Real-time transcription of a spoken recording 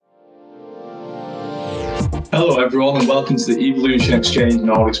Hello everyone and welcome to the Evolution Exchange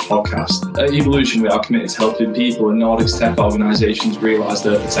Nordics podcast. At Evolution we are committed to helping people in Nordics tech organisations realise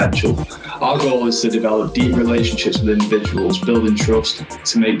their potential. Our goal is to develop deep relationships with individuals, building trust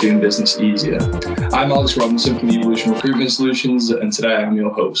to make doing business easier. I'm Alex Robinson from Evolution Recruitment Solutions and today I'm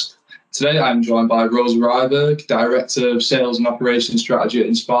your host. Today I'm joined by Rosa Ryberg, Director of Sales and Operations Strategy at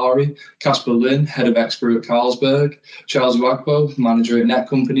Inspari, Caspar Lyhne, Head of ExBrew at Carlsberg, Charles Uagboe, Manager at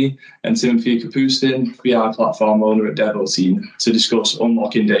Netcompany, and Timofey Kapustin, BI Platform Owner at Devoteam, to discuss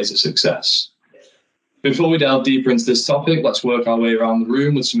unlocking data success. Before we delve deeper into this topic, let's work our way around the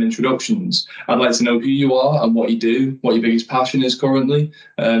room with some introductions. I'd like to know who you are and what you do, what your biggest passion is currently.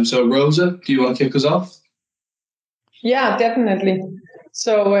 So Rosa, do you want to kick us off? Yeah, definitely.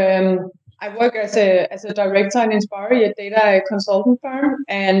 So I work as a director in Inspari, a data consultant firm,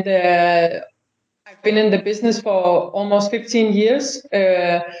 and I've been in the business for almost 15 years,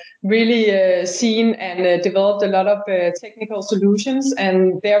 really seen and developed a lot of technical solutions,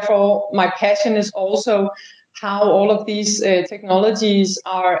 and therefore my passion is also how all of these technologies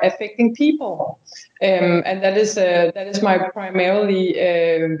are affecting people, and that is my primarily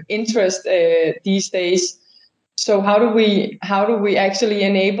interest these days. So how do we actually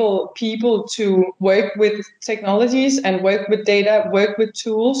enable people to work with technologies and work with data, work with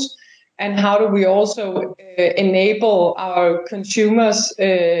tools, and how do we also enable our consumers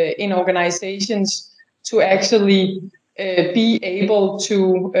in organizations to actually be able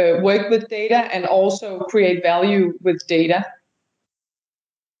to work with data and also create value with data?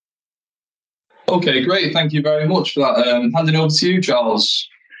 Okay, great. Thank you very much for that. Handing over to you, Charles.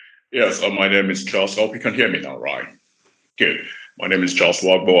 Yes, my name is Charles. I hope you can hear me now, right? Good. My name is Charles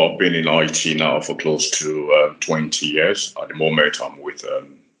Uagboe. I've been in IT now for close to 20 years. At the moment, I'm with a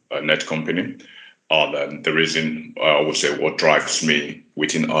Netcompany. And the reason I would say what drives me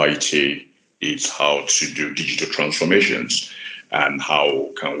within IT is how to do digital transformations and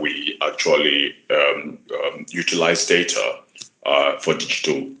how can we actually utilize data for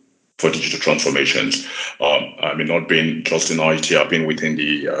digital transformations. I mean, not been just in IT, I've been within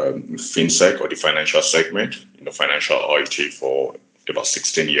the FinSec or the financial segment, in the financial IT for about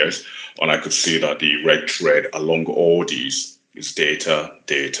 16 years. And I could see that the red thread along all these is data.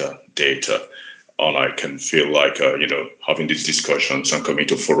 And I can feel like, having these discussions and coming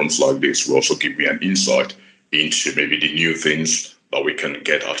to forums like this will also give me an insight into maybe the new things that we can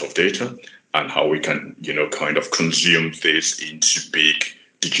get out of data and how we can, kind of consume this into big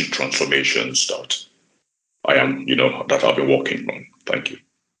digital transformations that I am, that I've been working on. Thank you.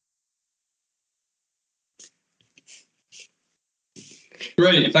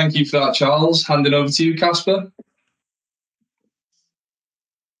 Great, thank you for that, Charles. Handing over to you, Caspar.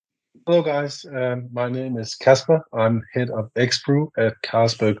 Hello, guys. My name is Caspar. I'm head of ExBrew at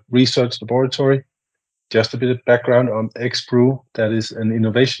Carlsberg Research Laboratory. Just a bit of background on ExBrew. That is an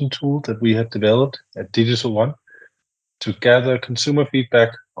innovation tool that we have developed at Digital One to gather consumer feedback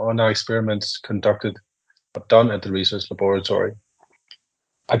on our experiments conducted or done at the research laboratory.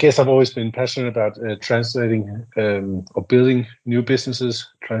 I guess I've always been passionate about translating or building new businesses,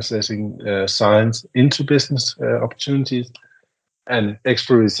 translating science into business opportunities. And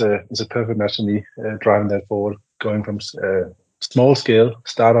ExBrew is a perfect match for me, driving that forward, going from small scale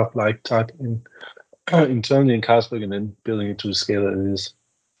startup-like type internally in Carlsberg and then building it to the scale that it is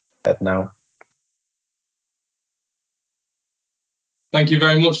at now. Thank you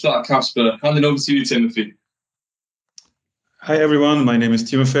very much for that, Caspar. Handing over to you, Timofey. Hi, everyone. My name is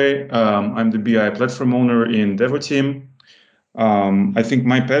Timofey. I'm the BI platform owner in Devoteam. I think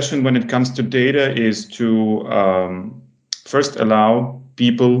my passion when it comes to data is to first allow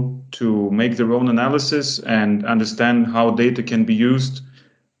people to make their own analysis and understand how data can be used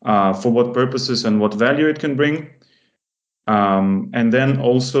for what purposes and what value it can bring. And then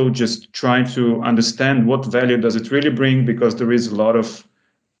also just try to understand what value does it really bring, because there is a lot of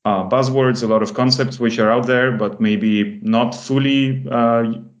buzzwords, a lot of concepts which are out there, but maybe not fully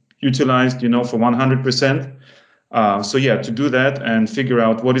utilized, for 100%. To do that and figure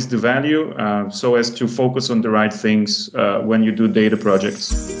out what is the value so as to focus on the right things when you do data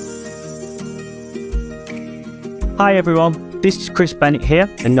projects. Hi everyone, this is Chris Bennett here,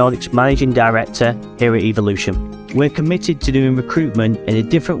 the Nordics Managing Director here at Evolution. We're committed to doing recruitment in a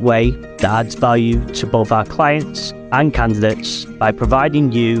different way that adds value to both our clients and candidates by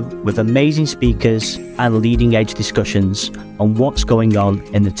providing you with amazing speakers and leading edge discussions on what's going on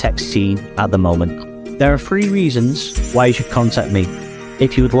in the tech scene at the moment. There are 3 reasons why you should contact me.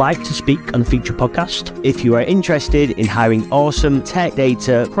 If you would like to speak on a future podcast, if you are interested in hiring awesome tech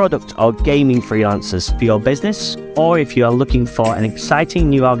data, product or gaming freelancers for your business, or if you are looking for an exciting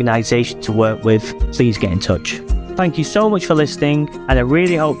new organization to work with, please get in touch. Thank you so much for listening, and I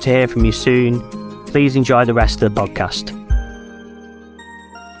really hope to hear from you soon. Please enjoy the rest of the podcast.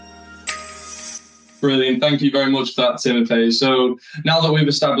 Brilliant. Thank you very much for that, Timofey. So now that we've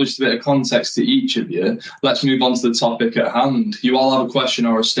established a bit of context to each of you, let's move on to the topic at hand. You all have a question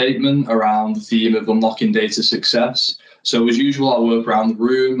or a statement around the theme of unlocking data success. So as usual, I'll work around the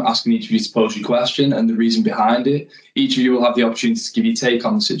room, asking each of you to pose your question and the reason behind it. Each of you will have the opportunity to give your take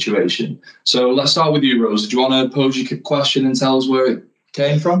on the situation. So let's start with you, Rosa. Do you want to pose your question and tell us where it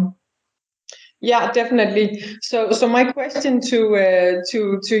came from? Yeah, definitely. So my question to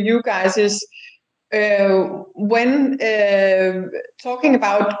you guys is, when talking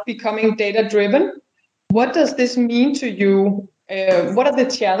about becoming data-driven, what does this mean to you? What are the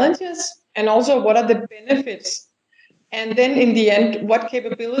challenges, and also what are the benefits? And then in the end, what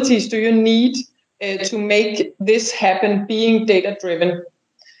capabilities do you need to make this happen, being data-driven?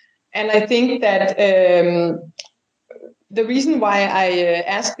 And I think that the reason why I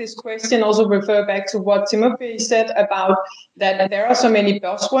ask this question also refer back to what Timofey said about that there are so many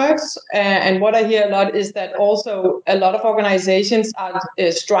buzzwords. And what I hear a lot is that also a lot of organizations are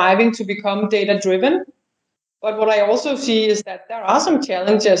striving to become data-driven. But what I also see is that there are some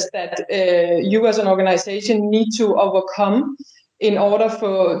challenges that you as an organization need to overcome in order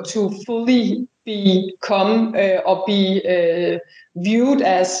to fully become or be viewed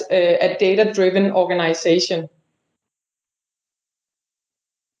as a data-driven organization.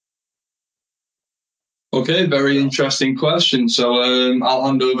 Okay, very interesting question. So I'll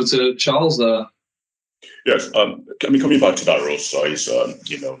hand over to Charles there. Yes, coming back to that, Rosa, is,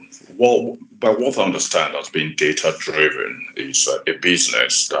 by what I understand as being data-driven is a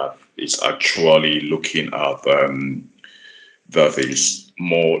business that is actually looking at, that is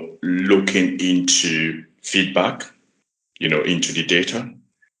more looking into feedback, into the data,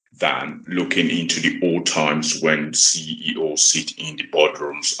 than looking into the old times when CEOs sit in the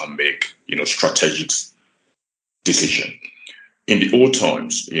boardrooms and make, strategic decision. In the old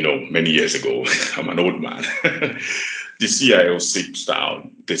times, many years ago, I'm an old man, the CIO sits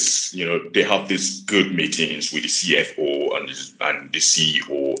down, they have these good meetings with the CFO and the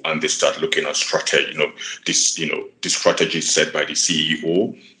CEO, and they start looking at strategy, the strategy set by the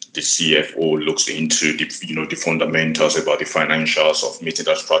CEO. The CFO looks into the fundamentals about the financials of meeting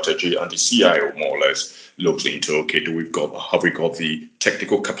that strategy, and the CIO more or less looks into, okay, have we got the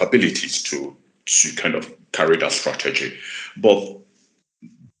technical capabilities to kind of carry that strategy? But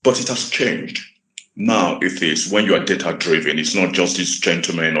it has changed. Now it is, when you are data driven, it's not just these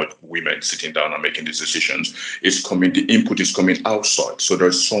gentlemen or women sitting down and making these decisions. The input is coming outside. So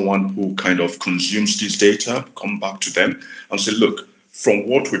there's someone who kind of consumes this data, come back to them and say, look, from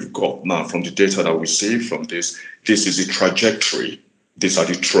what we've got now, from the data that we see from this is the trajectory. These are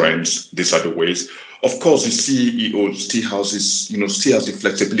the trends. These are the ways. Of course, the CEO still has the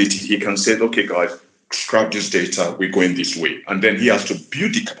flexibility. He can say, okay, guys, scrap this data, we're going this way. And then he has to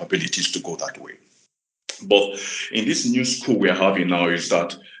build the capabilities to go that way. But in this new school we're having now is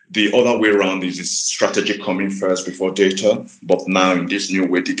that the other way around is strategy coming first before data. But now in this new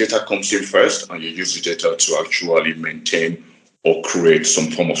way, the data comes in first and you use the data to actually maintain or create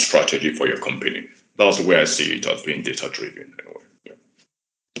some form of strategy for your company. That's the way I see it as being data-driven. Anyway.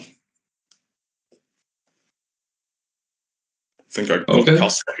 I think I got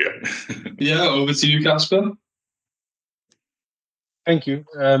Caspar here. Yeah, over to you, Caspar. Thank you.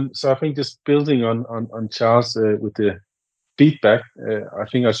 So I think just building on Charles with the feedback, I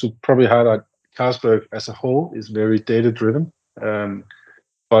think I should probably highlight Carlsberg as a whole is very data-driven.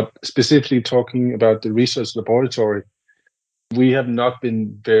 But specifically talking about the research laboratory, we have not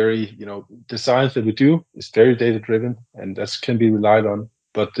been very, the science that we do is very data-driven, and that can be relied on.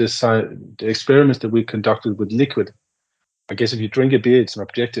 But the experiments that we conducted with liquid, I guess if you drink a beer, it's an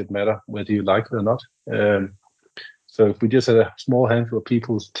objective matter whether you like it or not. So if we just had a small handful of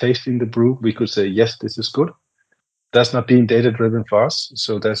people tasting the brew, we could say, yes, this is good. That's not being data-driven for us.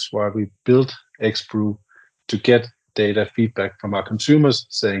 So that's why we built ExBrew, to get data feedback from our consumers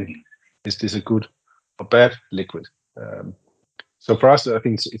saying, is this a good or bad liquid? So for us, I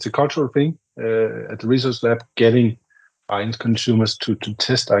think it's a cultural thing at the research lab, getting our end consumers to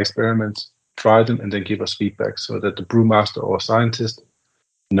test our experiments, try them, and then give us feedback so that the brewmaster or scientist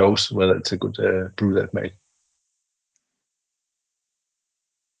knows whether it's a good brew they've made.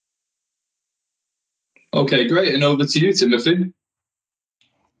 Okay, great. And over to you, Timofey.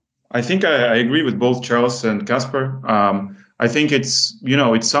 I think I agree with both Charles and Caspar. I think it's,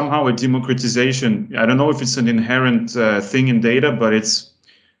 it's somehow a democratization. I don't know if it's an inherent thing in data, but it's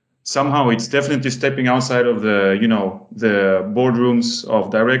definitely stepping outside of the boardrooms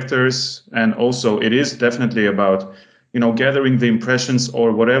of directors. And also it is definitely about, gathering the impressions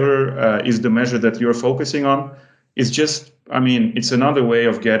or whatever is the measure that you're focusing on. It's just, it's another way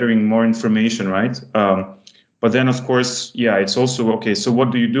of gathering more information, right? But then, of course, it's also, okay, so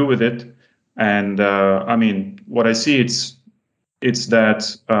what do you do with it? And what I see, it's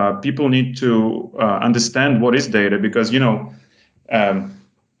that people need to understand what is data, because,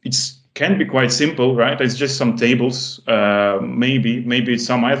 it can be quite simple, right? It's just some tables, maybe it's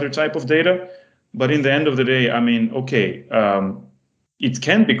some other type of data. But in the end of the day, it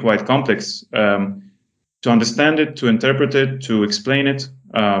can be quite complex to understand it, to interpret it, to explain it.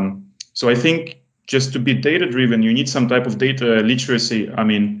 So I think just to be data-driven, you need some type of data literacy.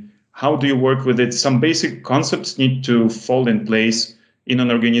 How do you work with it? Some basic concepts need to fall in place in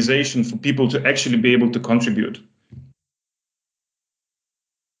an organization for people to actually be able to contribute.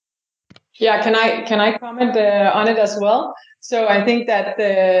 Yeah, can I comment on it as well? So I think that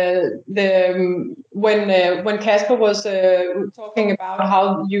when Caspar was talking about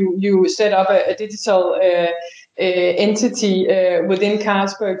how you set up a digital entity within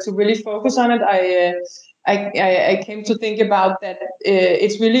Carlsberg to really focus on it, I came to think about that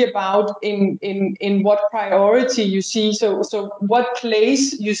it's really about in what priority you see. So what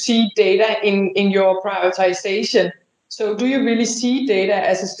place you see data in your prioritization. So do you really see data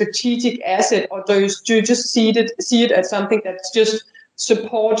as a strategic asset, or do you just see it as something that just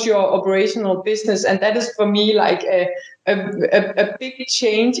supports your operational business? And that is for me like a big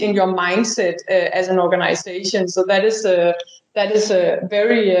change in your mindset as an organization. So that is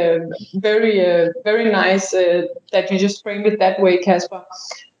very nice that you just framed it that way, Caspar.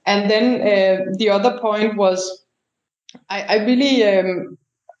 And then the other point was I really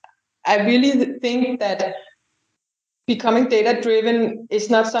think that becoming data-driven is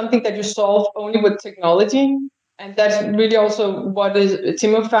not something that you solve only with technology. And that's really also what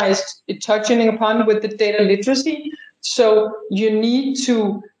Timofey is touching upon with the data literacy. So you need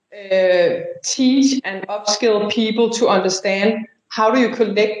to teach and upskill people to understand how do you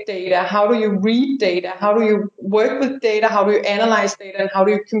collect data, how do you read data, how do you work with data, how do you analyze data, and how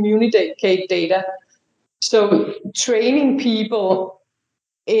do you communicate data. So training people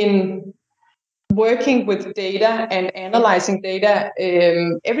in working with data and analyzing data,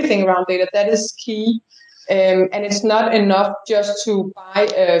 everything around data, that is key. And it's not enough just to buy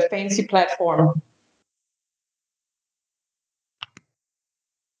a fancy platform.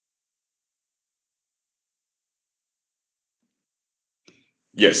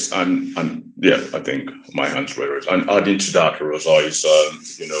 Yes, and yeah, I think my hands were raised. And adding to that, Rosa, is,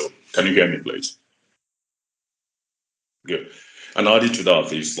 can you hear me, please? Good. And adding to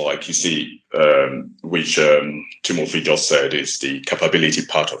that is, like, you see, which Timofey just said, is the capability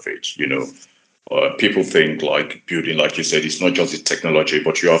part of it. People think like building, like you said, it's not just the technology,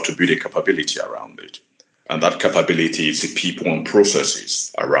 but you have to build a capability around it. And that capability is the people and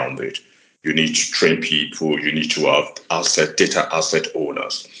processes around it. You need to train people, you need to have data asset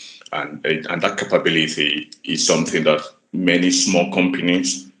owners. And that capability is something that many small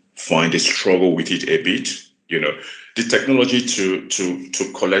companies find a struggle with it a bit. The technology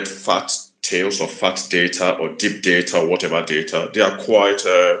to collect fat tails or fat data or deep data or whatever data, they are quite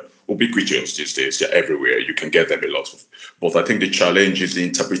ubiquitous these days. They're everywhere. You can get them a lot of. But I think the challenge is the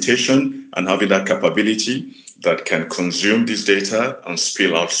interpretation and having that capability that can consume this data and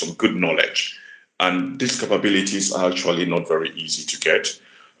spill out some good knowledge. And these capabilities are actually not very easy to get.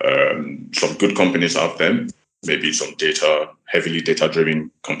 Some good companies have them. Maybe some heavily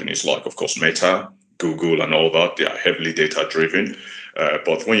data-driven companies like, of course, Meta, Google, and all that. They are heavily data-driven.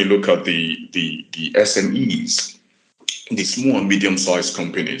 But when you look at the SMEs, the small and medium-sized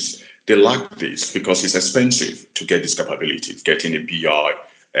companies, they lack this because it's expensive to get this capability. Getting a BI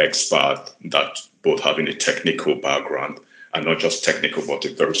expert that both having a technical background and not just technical, but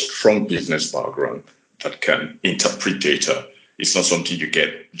a very strong business background that can interpret data. It's not something you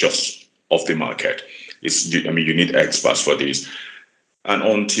get just off the market. You need experts for this. And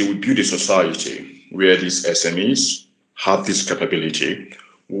until we build a society where these SMEs have this capability,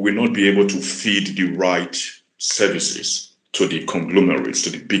 we will not be able to feed the right services to the conglomerates, to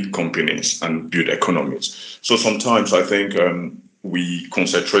the big companies, and build economies. So sometimes I think we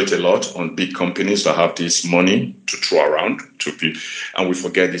concentrate a lot on big companies that have this money to throw around and we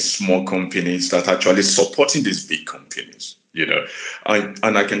forget the small companies that are actually supporting these big companies.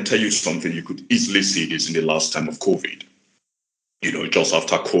 And I can tell you something, you could easily see this in the last time of COVID. just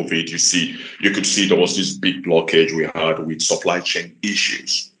after COVID, you could see there was this big blockage we had with supply chain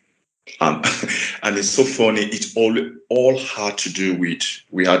issues. And it's so funny, it all had to do with,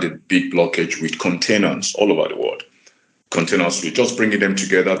 we had a big blockage with containers all over the world. Containers, we're just bringing them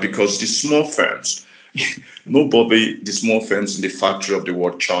together because the small firms, the small firms in the factory of the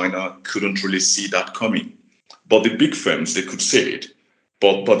world, China, couldn't really see that coming. But the big firms, they could see it.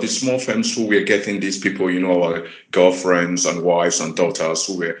 But the small firms who were getting these people, our girlfriends and wives and daughters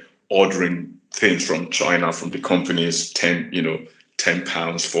who were ordering things from China, from the companies,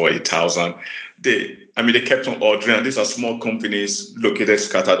 £10 for 8,000. They kept on ordering, and these are small companies located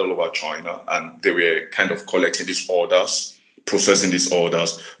scattered all over China, and they were kind of collecting these orders, processing these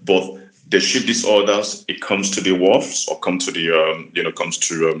orders. But they ship these orders, it comes to the wharfs or comes to the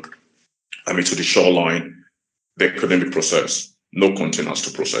to the shoreline. They couldn't be processed. No containers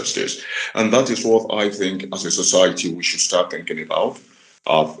to process this, and that is what I think as a society we should start thinking about.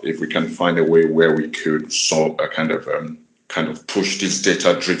 If we can find a way where we could solve a kind of push this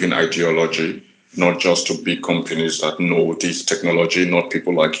data-driven ideology, not just to big companies that know this technology, not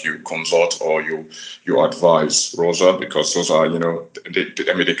people like you consult or you advise, Rosa, because those are,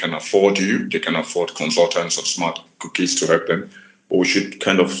 they can afford you, they can afford consultants or smart cookies to help them. But we should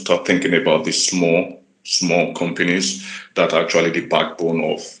kind of start thinking about these small companies that are actually the backbone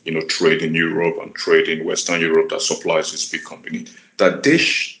of, trade in Europe and trade in Western Europe that supplies this big company, that they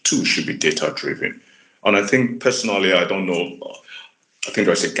too should be data-driven. And I think personally, I don't know, I think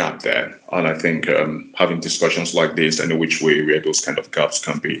there's a gap there. And I think having discussions like this and in which way where those kind of gaps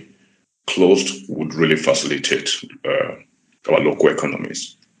can be closed would really facilitate our local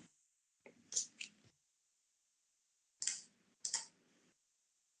economies.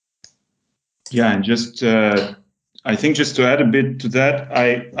 Yeah, and I think just to add a bit to that,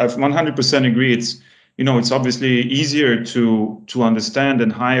 I 100% agree. It's obviously easier to understand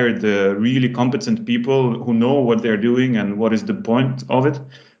and hire the really competent people who know what they're doing and what is the point of it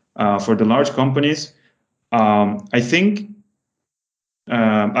for the large companies. I think,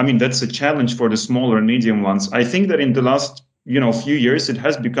 that's a challenge for the smaller and medium ones. I think that in the last, few years, it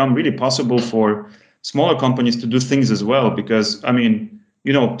has become really possible for smaller companies to do things as well, because,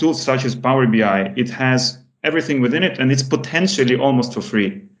 tools such as Power BI, it has everything within it, and it's potentially almost for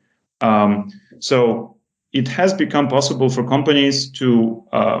free. So it has become possible for companies to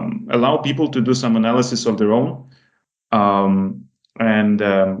allow people to do some analysis of their own. I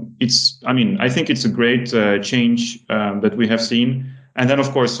think it's a great change that we have seen. And then,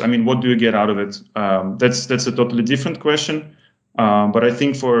 of course, what do you get out of it? That's a totally different question. But I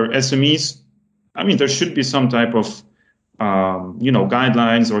think for SMEs, there should be some type of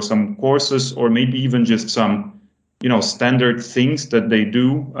guidelines or some courses, or maybe even just some, standard things that they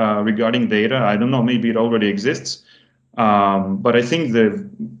do regarding data. I don't know, maybe it already exists. But I think the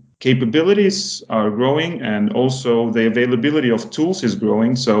capabilities are growing, and also the availability of tools is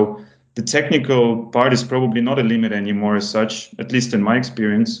growing. So the technical part is probably not a limit anymore as such, at least in my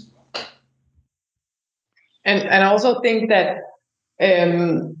experience. And I also think that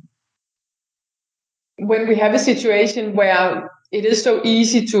when we have a situation where it is so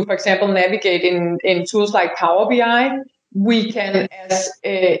easy to, for example, navigate in tools like Power BI, we can, as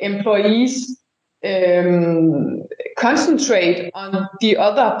employees, concentrate on the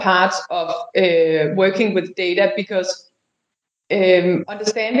other parts of working with data, because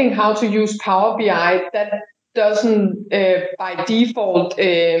understanding how to use Power BI, that doesn't by default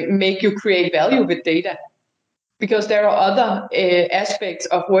make you create value with data, because there are other aspects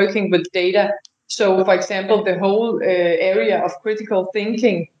of working with data. So, for example, the whole area of critical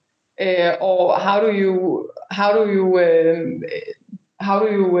thinking, or how do you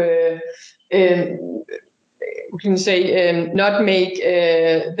not make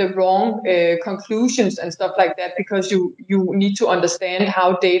the wrong conclusions and stuff like that, because you need to understand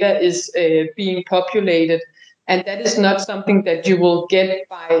how data is being populated. And that is not something that you will get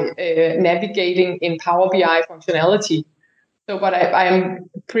by navigating in Power BI functionality. So, but I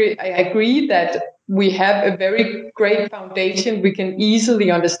agree that we have a very great foundation. We can easily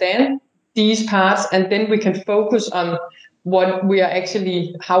understand these parts, and then we can focus on how we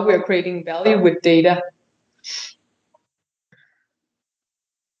are creating value with data.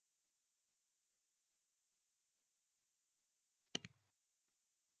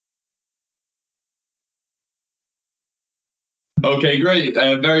 Okay, great.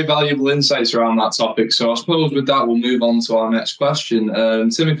 Very valuable insights around that topic. So I suppose with that, we'll move on to our next question.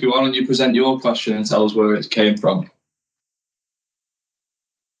 Timothy, why don't you present your question and tell us where it came from?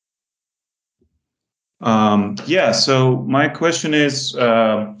 So my question is, it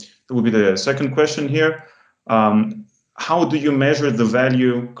will be the second question here. how do you measure the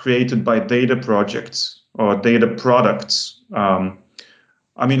value created by data projects or data products?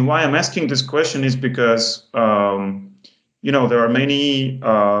 I mean, why I'm asking this question is because there are many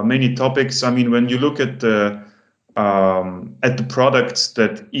topics. I mean, when you look at the products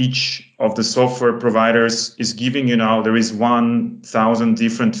that each of the software providers is giving you now, there is 1,000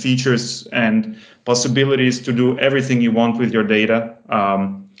 different features and possibilities to do everything you want with your data.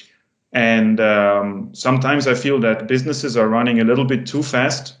 Sometimes I feel that businesses are running a little bit too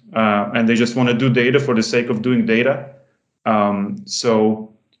fast, and they just want to do data for the sake of doing data. And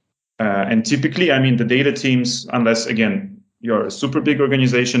typically, I mean, the data teams, unless, again, you're a super big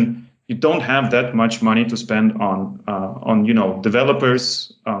organization, you don't have that much money to spend on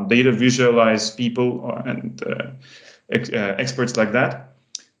developers, data visualize people, and experts like that.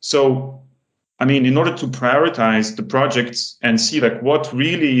 So, I mean, in order to prioritize the projects and see like what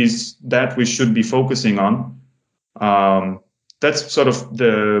really is that we should be focusing on, that's sort of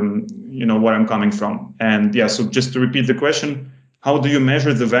the where I'm coming from. And yeah, so just to repeat the question, how do you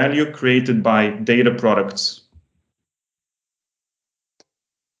measure the value created by data products?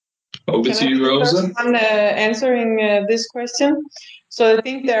 Over to you, Rosa. I'm answering this question. So I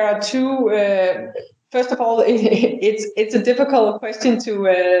think there are two. First of all, it's a difficult question to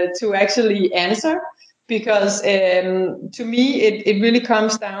actually answer, because to me it really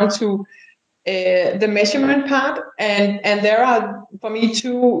comes down to the measurement part, and there are for me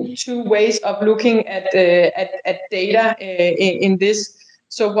two ways of looking at data in this.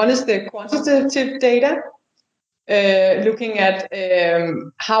 So one is the quantitative data, looking at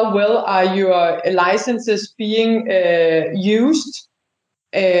how well are your licenses being used,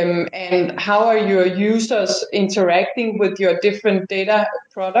 and how are your users interacting with your different data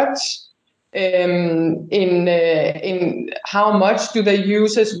products. In how much do they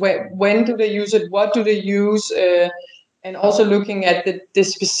use it, when do they use it, what do they use, and also looking at the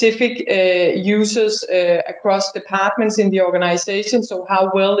specific users across departments in the organization. So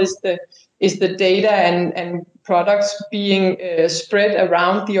how well is the data and products being spread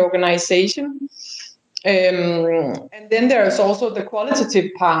around the organization? And then there is also the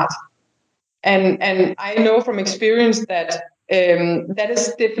qualitative part, and I know from experience that that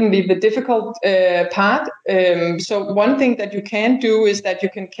is definitely the difficult part. So one thing that you can do is that you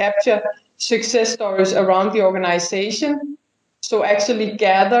can capture success stories around the organization. So actually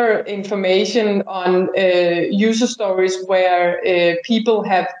gather information on user stories where people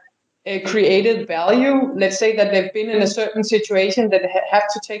have created value. Let's say that they've been in a certain situation that have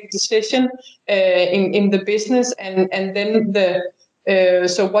to take a decision in the business, and then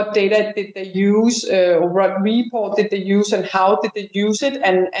so what data did they use, or what report did they use, and how did they use it,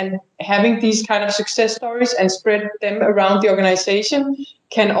 and having these kind of success stories and spread them around the organization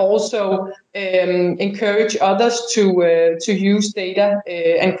can also encourage others to use data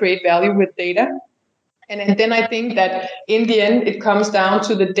and create value with data. And then I think that in the end it comes down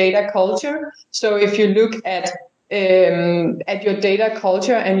to the data culture. So if you look at your data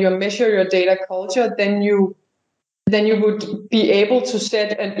culture and you measure your data culture, then you would be able to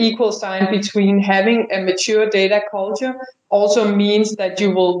set an equal sign between having a mature data culture also means that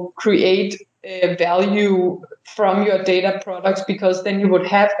you will create value from your data products, because then you would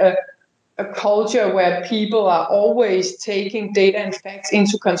have a culture where people are always taking data and facts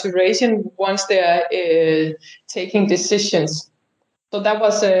into consideration once they are taking decisions. So that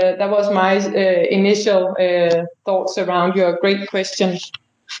was my initial thoughts around your great question.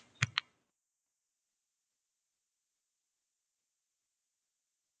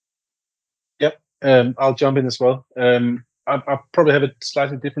 I'll jump in as well. I probably have a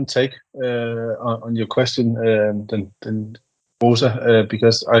slightly different take on your question than Rosa,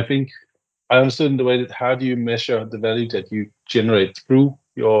 because I think I understood in the way that how do you measure the value that you generate through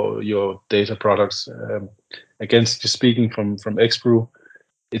your data products. Against just speaking from ExBrew,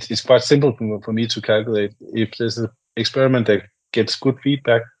 it's quite simple for me to calculate. If there's an experiment that gets good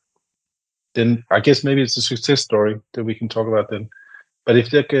feedback, then I guess maybe it's a success story that we can talk about then. But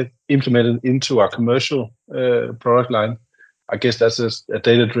if they get implemented into our commercial product line, I guess that's a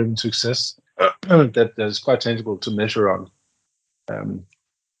data-driven success that is quite tangible to measure on.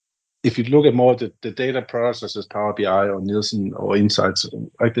 If you look at more the data products such as Power BI or Nielsen or Insights,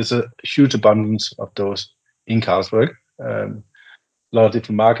 like there's a huge abundance of those in Carlsberg. A lot of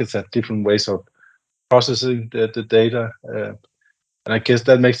different markets have different ways of processing the data, and I guess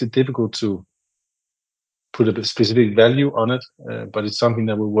that makes it difficult to put a specific value on it, but it's something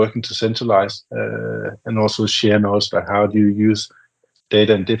that we're working to centralize and also share knowledge about how do you use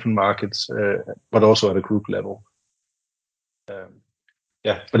data in different markets, but also at a group level.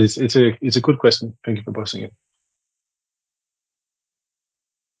 But it's a good question. Thank you for posting it.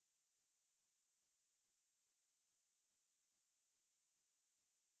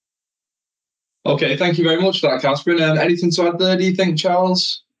 Okay, thank you very much for that, Caspar. Anything to add there, do you think,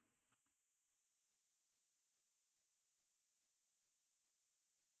 Charles?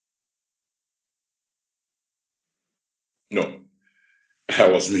 No, I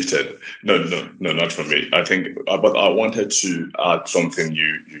was muted. No, not for me. I think, but I wanted to add something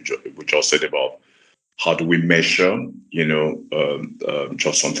we just said about how do we measure,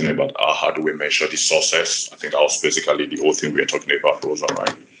 just something about how do we measure the success. I think that was basically the whole thing we are talking about, Rosa,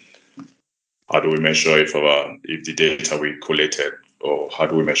 right? How do we measure if the data we collated, or how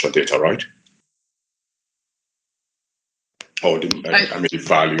do we measure data, right? Or the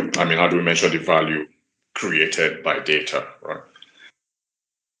value. I mean, how do we measure the value created by data, right?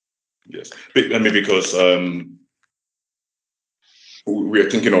 Yes. Because we are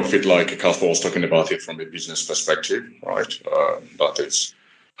thinking of it like Caspar was talking about it from a business perspective, right? That is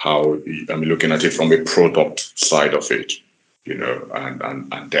how looking at it from a product side of it,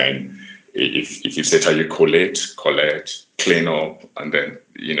 and then if it's data you collect, clean up, and then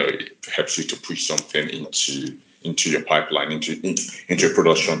it helps you to push something into your pipeline, into a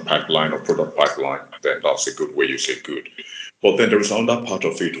production pipeline or product pipeline, then that's a good way you say good. But then there is another part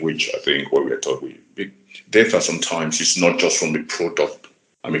of it which I think where we're talking, data sometimes is not just from the product,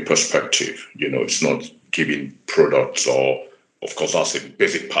 perspective. It's not giving products, or of course that's a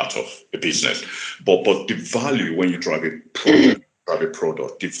basic part of the business. But the value when you drive a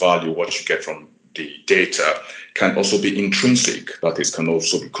product, the value what you get from the data can also be intrinsic. That is, can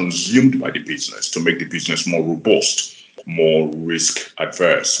also be consumed by the business to make the business more robust, more risk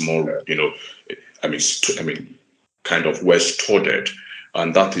adverse, more kind of well studied.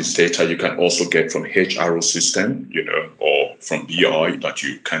 And that is data you can also get from HRO system, or from BI, that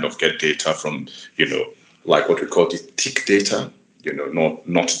you kind of get data from, like what we call the thick data,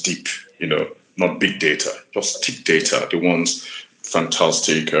 not deep, not big data, just thick data, the ones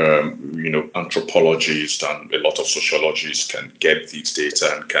fantastic, anthropologists and a lot of sociologists can get these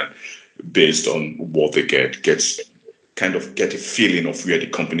data and can, based on what they get a feeling of where the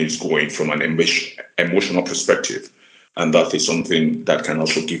company is going from an emotional perspective. And that is something that can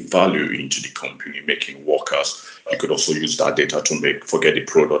also give value into the company, making workers. You could also use that data to forget the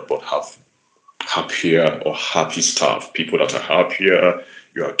product, but have happier or happy staff, people that are happier.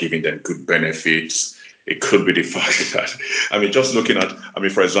 You are giving them good benefits. It could be the fact that, just looking at,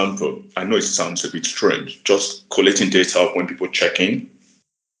 for example, I know it sounds a bit strange, just collating data of when people check in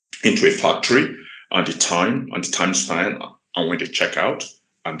into a factory and the time span and when they check out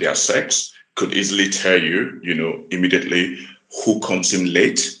and their sex could easily tell you, immediately who comes in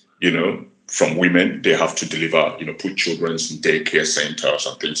late, from women, they have to deliver, put children in daycare centers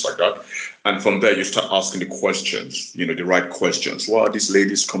and things like that. And from there, you start asking the questions, the right questions. Why are these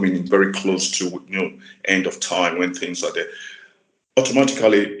ladies coming in very close to, end of time when things are there?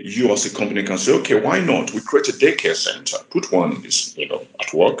 Automatically, you as a company can say, okay, why not? We create a daycare center. Put one is,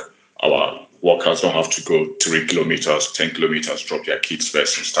 at work. Our workers don't have to go 3 kilometers, 10 kilometers, drop their kids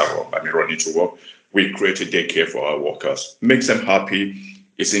first and start running to work. We create a daycare for our workers. Makes them happy.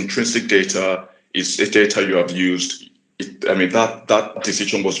 It's intrinsic data. It's the data you have used. That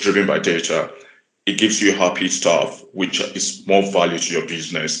decision was driven by data. It gives you happy staff, which is more value to your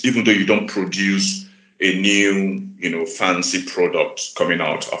business, even though you don't produce a new, fancy product coming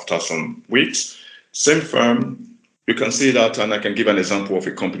out after some weeks. Same firm, you can see that, and I can give an example of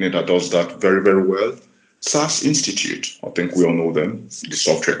a company that does that very, very well. SAS Institute, I think we all know them, the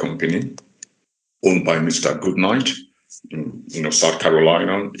software company, owned by Mr. Goodnight. In South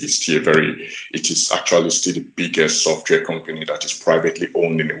Carolina, it is actually still the biggest software company that is privately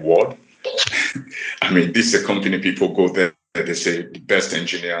owned in the world. This is a company people go there, they say the best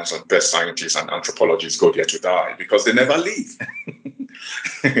engineers and best scientists and anthropologists go there to die because they never leave.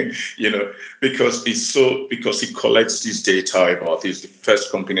 Because it collects this data about this, the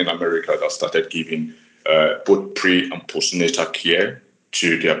first company in America that started giving both pre and postnatal care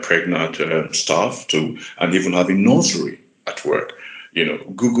to their pregnant staff, and even having nursery at work.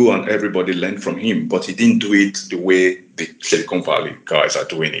 Google and everybody learned from him, but he didn't do it the way the Silicon Valley guys are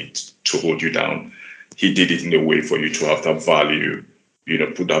doing it to hold you down. He did it in a way for you to have that value,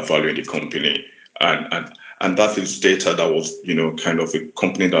 put that value in the company. And that is data that was, kind of a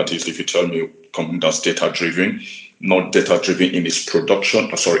company that is, if you tell me, a company that's data-driven, not data-driven in its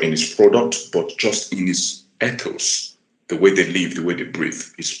in its product, but just in its ethos. The way they live, the way they breathe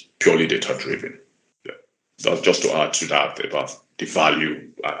is purely data-driven. Yeah. That's just to add to that about the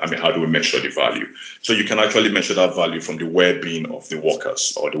value. How do we measure the value? So you can actually measure that value from the well-being of the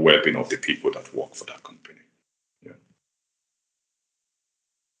workers or the well-being of the people that work for that company. Yeah.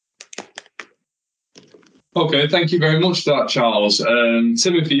 Okay, thank you very much for that, Charles.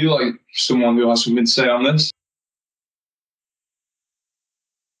 Timothy, you like someone who has something to say on this?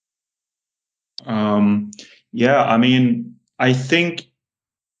 Yeah, I mean, I think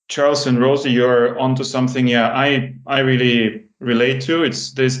Charles and Rosa, you're onto something. Yeah, I really relate to.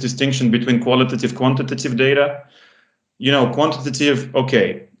 It's this distinction between qualitative, quantitative data. Quantitative,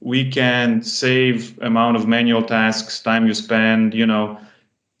 okay, we can save amount of manual tasks, time you spend,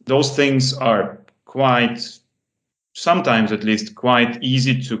 those things are sometimes at least, quite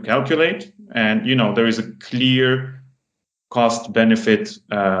easy to calculate. And, there is a clear cost benefit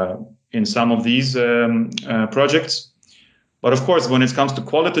in some of these projects. But of course, when it comes to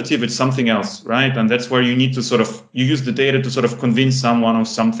qualitative, it's something else, right? And that's where you need to you use the data to sort of convince someone of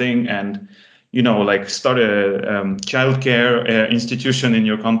something and, like start a childcare institution in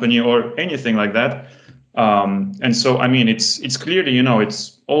your company or anything like that. And so, I mean, it's clearly,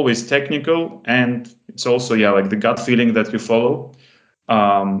 it's always technical and it's also, like the gut feeling that you follow.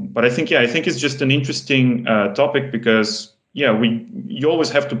 But I think it's just an interesting topic because, you always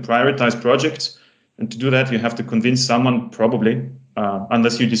have to prioritize projects. And to do that, you have to convince someone, probably,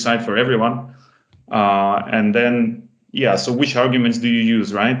 unless you decide for everyone. And then, so which arguments do you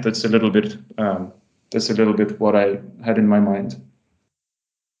use, right? That's a little bit what I had in my mind.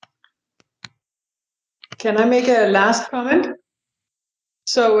 Can I make a last comment?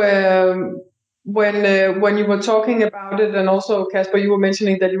 So when you were talking about it, and also Caspar, you were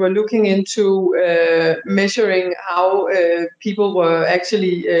mentioning that you were looking into measuring how people were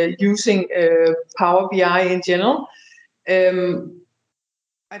actually using Power BI in general.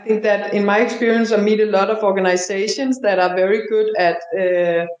 I think that in my experience, I meet a lot of organizations that are very good at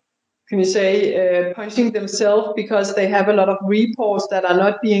punching themselves because they have a lot of reports that are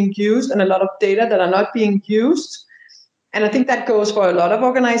not being used and a lot of data that are not being used. And I think that goes for a lot of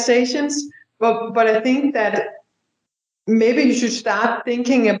organizations. But I think that maybe you should start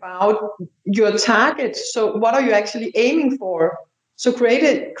thinking about your targets. So what are you actually aiming for? So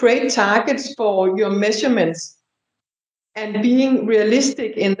create targets for your measurements and being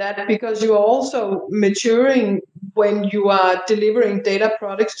realistic in that, because you are also maturing when you are delivering data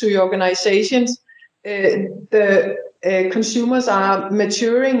products to your organizations. The consumers are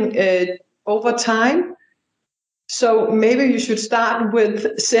maturing over time. So maybe you should start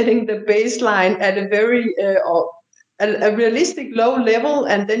with setting the baseline at a very a realistic low level,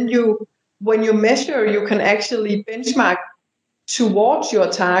 and then when you measure, you can actually benchmark towards your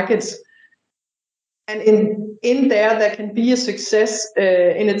targets. And in there can be a success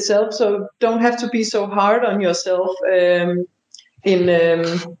in itself. So don't have to be so hard on yourself in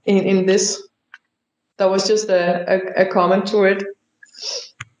this. That was just a comment to it.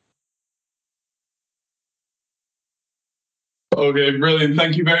 Okay, brilliant.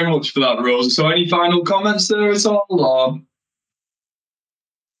 Thank you very much for that, Rosa. So any final comments there at all? Or?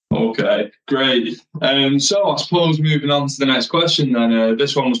 Okay, great. So I suppose moving on to the next question then.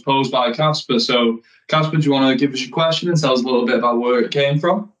 This one was posed by Caspar. So Caspar, do you want to give us your question and tell us a little bit about where it came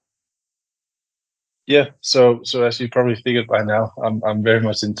from? Yeah, so as you probably figured by now, I'm very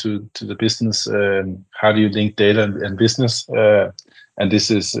much into the business. How do you link data and business? And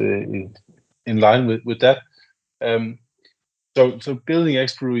this is in line with that. So building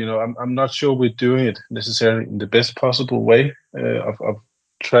ExBrew, I'm not sure we're doing it necessarily in the best possible way of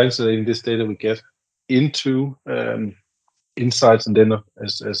translating this data we get into insights, and then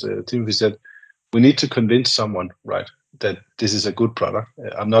as Timothy said, we need to convince someone, right, that this is a good product.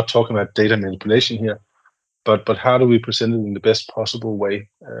 I'm not talking about data manipulation here, but how do we present it in the best possible way?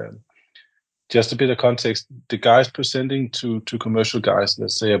 Just a bit of context: the guys presenting to commercial guys,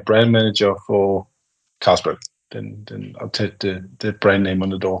 let's say a brand manager for Carlsberg, then I'll take the brand name on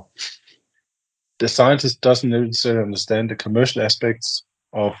the door. The scientist doesn't necessarily understand the commercial aspects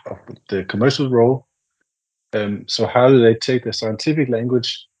of the commercial role. So how do they take the scientific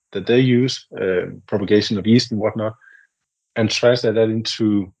language that they use, propagation of yeast and whatnot, and translate that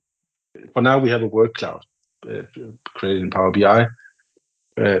into, for now we have a word cloud created in Power BI.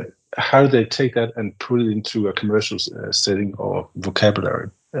 How do they take that and put it into a commercial setting or vocabulary?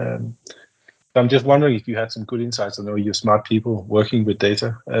 I'm just wondering if you had some good insights. I know you're smart people working with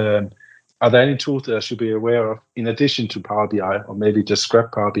data. Are there any tools that I should be aware of in addition to Power BI, or maybe just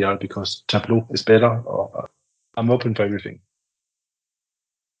scrap Power BI because Tableau is better? Or I'm open for everything.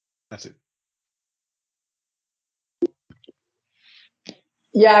 That's it.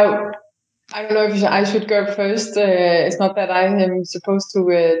 Yeah, I don't know if I should go first. It's not that I am supposed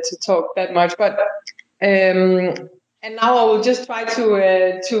to talk that much, but and now I will just try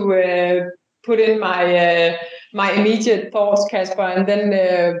to put in my immediate thoughts, Caspar, and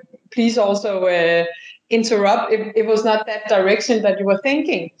then please also interrupt if it was not that direction that you were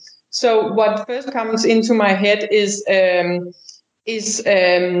thinking. So what first comes into my head is the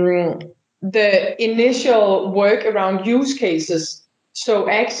initial work around use cases. So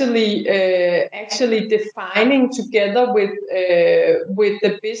actually defining together with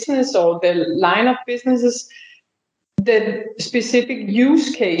the business or the line of businesses the specific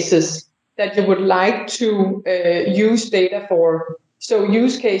use cases that you would like to use data for. So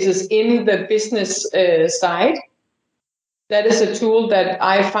use cases in the business side. That is a tool that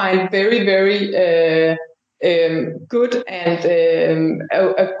I find very, very good and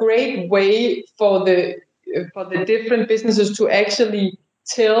a great way for the different businesses to actually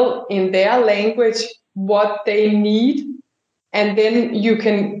tell in their language what they need, and then you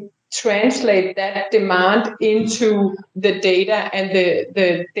can translate that demand into the data and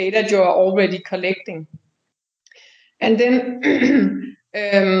the data you are already collecting. And then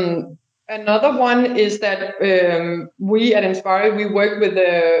another one is that we at Inspari, we work with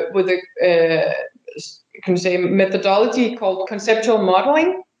a can you say methodology called conceptual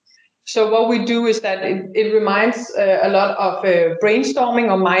modeling. So what we do is that it reminds a lot of brainstorming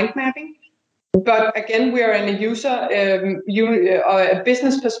or mind mapping. But again, we are in a a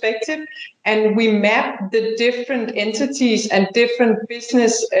business perspective, and we map the different entities and different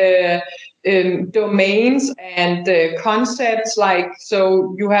business domains and concepts. Like,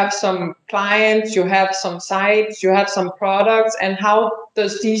 so you have some clients, you have some sites, you have some products, and how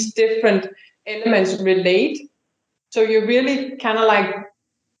does these different elements relate? So you're really kind of like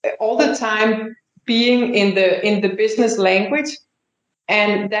all the time being in the business language.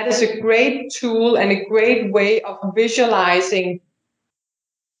 And that is a great tool and a great way of visualizing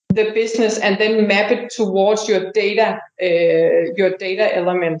the business and then map it towards your data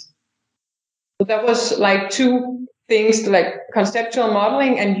element. So that was like two things, like conceptual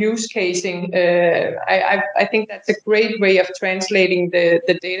modeling and use casing. I think that's a great way of translating the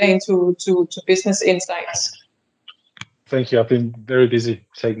data into business insights. Thank you. I've been very busy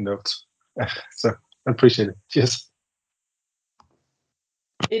taking notes. So I appreciate it. Cheers.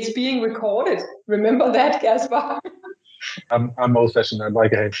 It's being recorded. Remember that, Caspar? I'm old-fashioned. I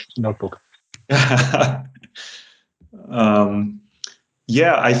like a notebook.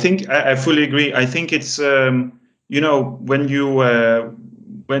 Yeah, I think I fully agree. I think it's when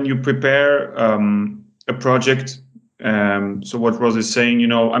you prepare a project. So what Rosa is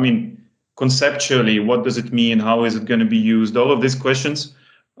saying, I mean, conceptually, what does it mean? How is it going to be used? All of these questions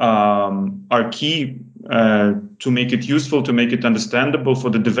are key to make it useful, to make it understandable for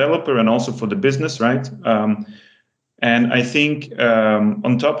the developer and also for the business, right? And I think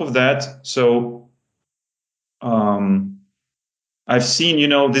on top of that, so I've seen,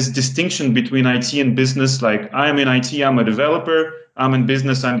 this distinction between IT and business. Like, I'm in IT, I'm a developer. I'm in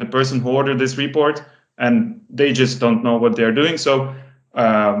business, I'm the person who ordered this report, and they just don't know what they're doing. So,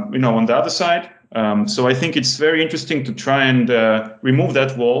 on the other side, so I think it's very interesting to try and remove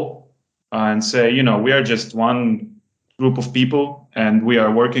that wall and say, we are just one group of people and we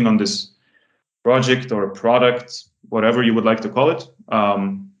are working on this project or product, whatever you would like to call it.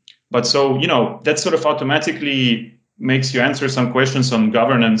 But so, that sort of automatically makes you answer some questions on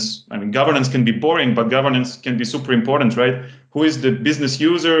governance. I mean, governance can be boring, but governance can be super important, right? Who is the business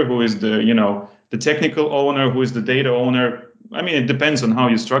user? Who is the, the technical owner? Who is the data owner? I mean, it depends on how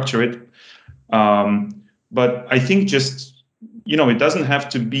you structure it. But I think just, it doesn't have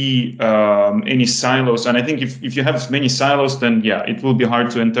to be any silos. And I think if you have many silos, then yeah, it will be hard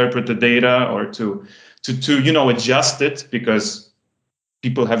to interpret the data or to adjust it, because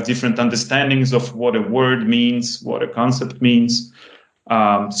people have different understandings of what a word means, what a concept means.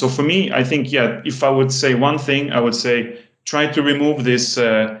 So for me, I think, yeah, if I would say one thing, I would say try to remove this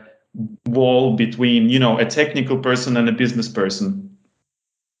wall between, a technical person and a business person.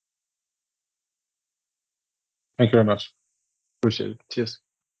 Thank you very much. Appreciate it. Cheers.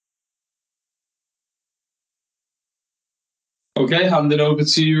 Okay, hand it over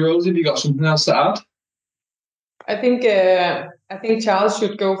to you, Rosa. Have you got something else to add? I think Charles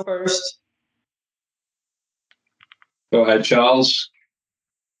should go first. Go ahead, Charles.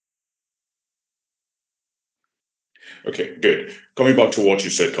 Okay, good. Coming back to what you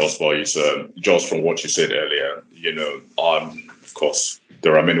said, Caspar, is just from what you said earlier, of course,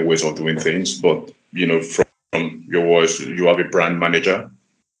 there are many ways of doing things, but, from your words, you have a brand manager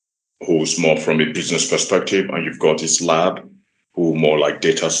who's more from a business perspective, and you've got his lab who more like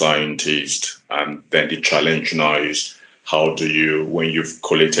data scientist. And then the challenge now is, how do you, when you've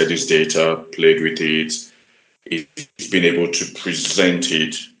collected this data, played with it, it's been able to present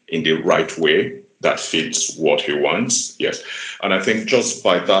it in the right way that fits what he wants? Yes. And I think just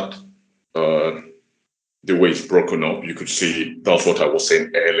by that the way it's broken up, you could see that's what I was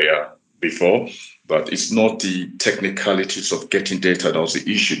saying earlier before, but it's not the technicalities of getting data that's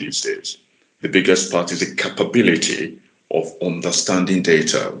the issue these days. The biggest part is the capability of understanding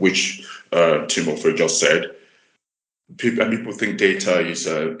data, which Timofey just said. People think data is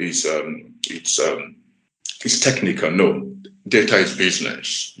technical. No, data is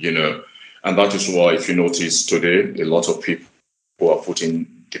business, and that is why, if you notice today, a lot of people are putting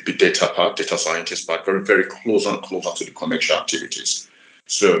the data part, data scientist part, very, very close and closer to the commercial activities.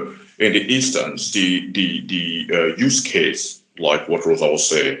 So in the instance, the use case, like what Rosa was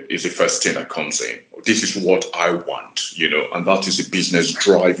saying, is the first thing that comes in. This is what I want, and that is the business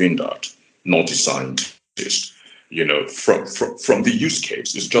driving that, not the scientist. From the use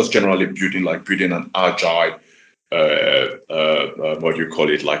case, it's just generally building an agile, what do you call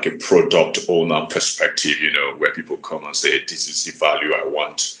it, like a product owner perspective, where people come and say, this is the value I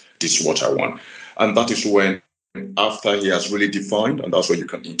want, this is what I want. And that is when, after he has really defined, and that's where you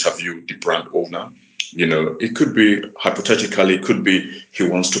can interview the brand owner. It could be, hypothetically, it could be he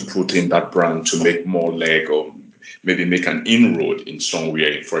wants to put in that brand to make more leg, or maybe make an inroad in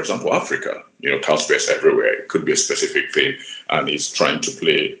somewhere, for example, Africa. Carlsberg is everywhere. It could be a specific thing, and he's trying to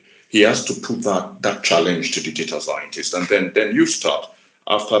play. He has to put that challenge to the data scientist, and then you start.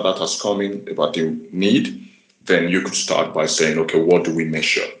 After that has come in about the need, then you could start by saying, okay, what do we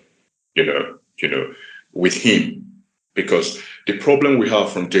measure? With him, because the problem we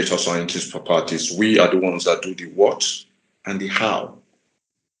have from data scientists part is we are the ones that do the what and the how.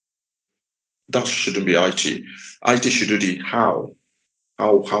 That shouldn't be IT. IT should do the how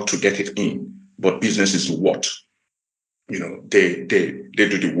to get it in, but business is what. They do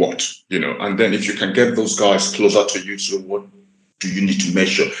the what, and then if you can get those guys closer to you, so what do you need to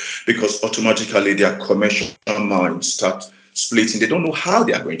measure? Because automatically their commercial minds start splitting. They don't know how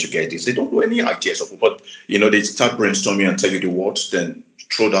they are going to get this. They don't know any ideas of it, but they start brainstorming and tell you the what, then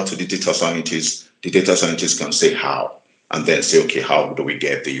throw that to the data scientist. The data scientist can say how, and then say, okay, how do we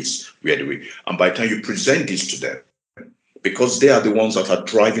get this? Where do we? And by the time you present this to them, because they are the ones that are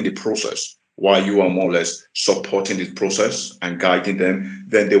driving the process, while you are more or less supporting the process and guiding them,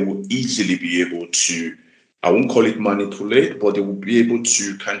 then they will easily be able to, I won't call it manipulate, but they will be able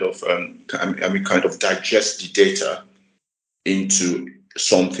to kind of digest the data into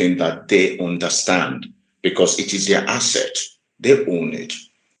something that they understand, because it is their asset. They own it.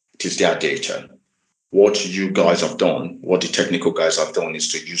 It is their data. What you guys have done, what the technical guys have done, is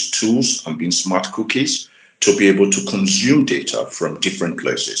to use tools and being smart cookies to be able to consume data from different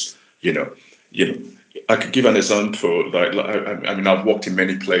places. I could give an example. I've worked in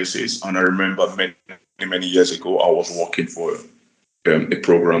many places, and I remember many years ago, I was working for a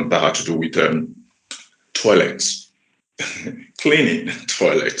program that had to do with toilets, cleaning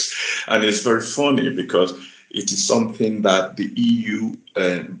toilets. And it's very funny because it is something that the EU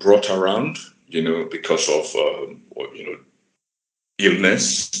brought around, because of,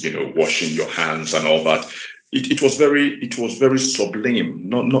 illness, washing your hands and all that. It was very sublime,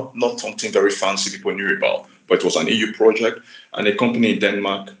 not something very fancy people knew about, but it was an EU project, and a company in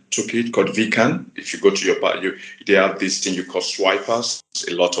Denmark took it called Vikan. If you go to your bar, they have this thing you call swipers.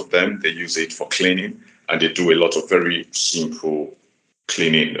 A lot of them, they use it for cleaning, and they do a lot of very simple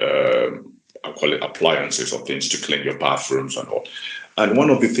cleaning, I call it appliances or things to clean your bathrooms and all. And one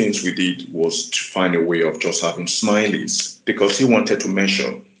of the things we did was to find a way of just having smileys, because he wanted to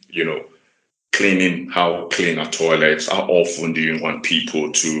measure, cleaning, how clean are toilets, how often do you want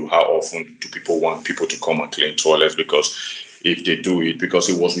people to, how often do people want people to come and clean toilets? Because if they do it, because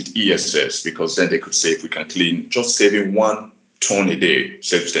it was with ESS, because then they could say, if we can clean, just saving 1 ton a day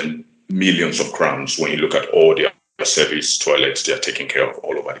saves them millions of crowns when you look at all their service toilets they are taking care of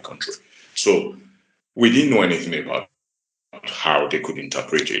all over the country. So we didn't know anything about how they could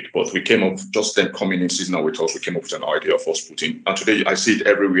interpret it, but we came up, just then coming in seasonal with us, we came up with an idea of us putting, and today I see it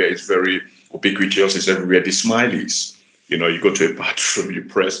everywhere, it's very ubiquitous, it's everywhere, the smileys. You go to a bathroom, you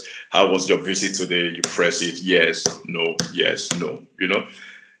press, how was your visit today? You press it, yes, no,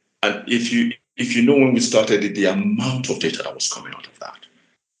 And if you know, when we started it, the amount of data that was coming out of that.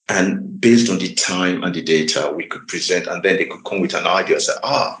 And based on the time and the data, we could present, and then they could come with an idea and say,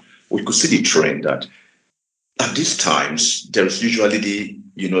 we could see the trend that at these times, there's usually the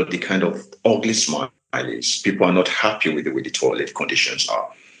kind of ugly smileys. People are not happy with the way the toilet conditions are.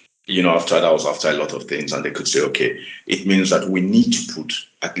 After a lot of things, and they could say, okay, it means that we need to put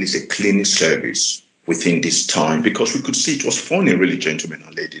at least a cleaning service within this time, because we could see it was funny, really, gentlemen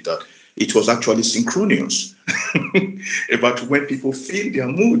and ladies, that it was actually synchronous about when people feel their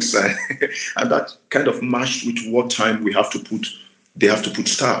moods, and that kind of matched with what time they have to put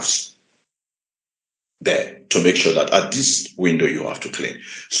staffs. there to make sure that at this window you have to clean.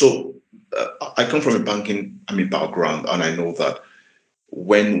 So I come from a banking background, and I know that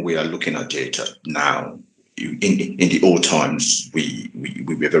when we are looking at data now, in the old times, we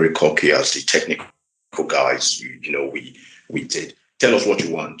were very cocky as the technical guys. We did tell us what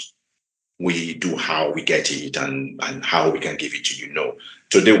you want. We do how we get it and how we can give it to you. No.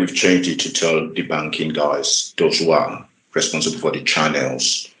 Today we've changed it to tell the banking guys, those who are responsible for the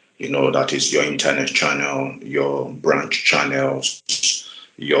channels, that is your internet channel, your branch channels,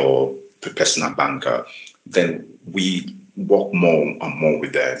 your personal banker. Then we work more and more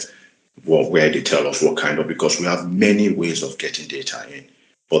with that, where they tell us what kind of, because we have many ways of getting data in,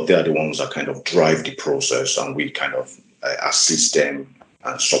 but they are the ones that kind of drive the process, and we kind of assist them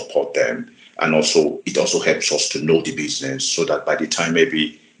and support them. And also, it also helps us to know the business, so that by the time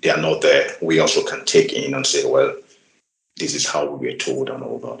maybe they are not there, we also can take in and say, well, this is how we were told and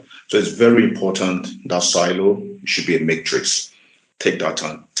all that. So it's very important, that silo should be a matrix. Take that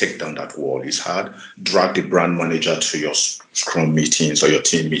and take down that wall. It's hard. Drag the brand manager to your Scrum meetings or your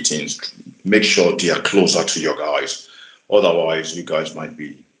team meetings. Make sure they are closer to your guys. Otherwise, you guys might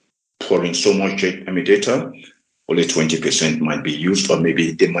be pouring so much data, only 20% might be used, or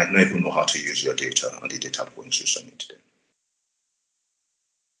maybe they might not even know how to use your data and the data points you submit to them.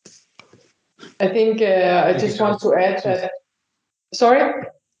 I think I just want to add that. Sorry?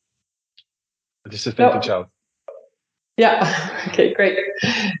 Just a thank you, Charles. Yeah. Okay, great.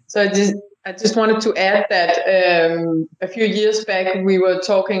 So I just wanted to add that a few years back we were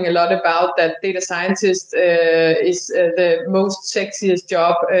talking a lot about that data scientist is the most sexiest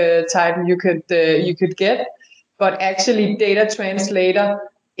job title you could get, but actually data translator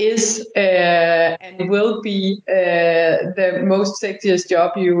is and will be the most sexiest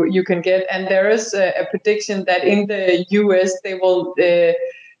job you can get. And there is a prediction that in the US they will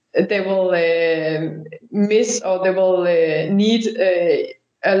miss, or they will need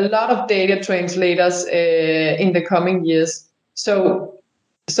a lot of data translators in the coming years. So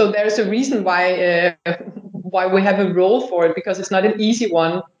there's a reason why we have a role for it, because it's not an easy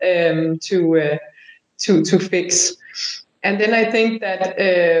one to fix. And then I think that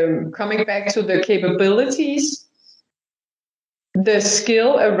coming back to the capabilities, the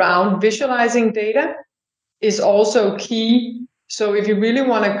skill around visualizing data is also key. So if you really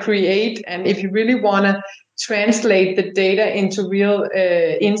want to create, and if you really want to translate the data into real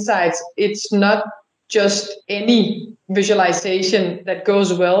insights, it's not just any visualization that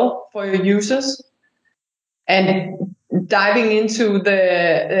goes well for your users. And diving into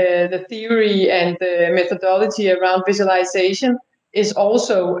the theory and the methodology around visualization is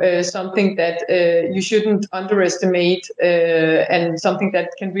also something that you shouldn't underestimate, and something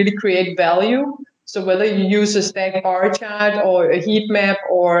that can really create value. So whether you use a stack bar chart or a heat map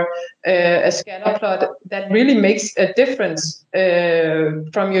or a scatter plot, that really makes a difference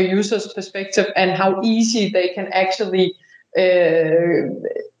from your user's perspective, and how easy they can actually,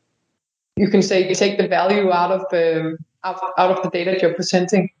 you can say, take the value out of the data you're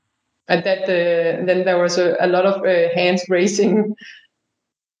presenting. And that then there was a lot of hands raising.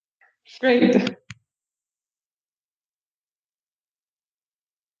 Great.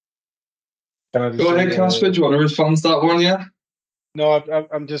 Go ahead, Caspar. Do you want to respond to that one? Yeah. No,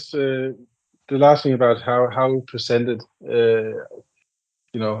 I'm just the last thing about how we presented.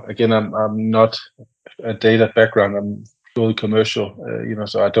 Again, I'm not a data background. I'm fully commercial.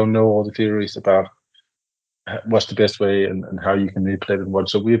 So I don't know all the theories about what's the best way and how you can manipulate it and what.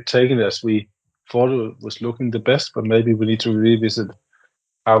 So we've taken it as we thought it was looking the best, but maybe we need to revisit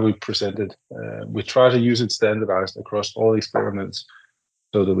how we present it. We try to use it standardized across all experiments,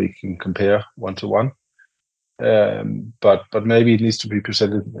 so that we can compare one-to-one. But maybe it needs to be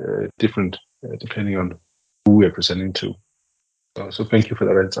presented different depending on who we are presenting to. So thank you for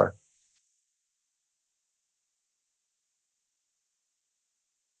that insight.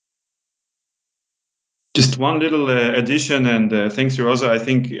 Just one little addition, and thanks, Rosa. I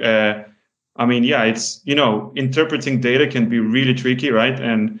think, it's, interpreting data can be really tricky, right?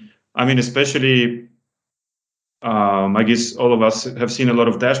 And especially, I guess all of us have seen a lot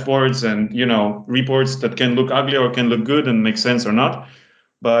of dashboards and, reports that can look ugly or can look good and make sense or not.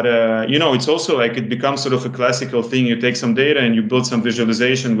 But, it's also like it becomes sort of a classical thing. You take some data and you build some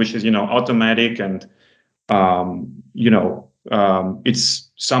visualization, which is, automatic and,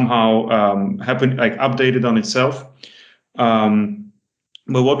 it's somehow updated on itself.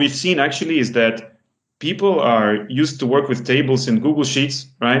 But what we've seen actually is that people are used to work with tables in Google Sheets,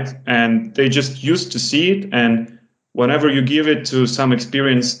 right? And they just used to see it. And whenever you give it to some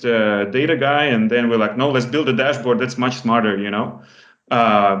experienced data guy, and then we're like, no, let's build a dashboard that's much smarter,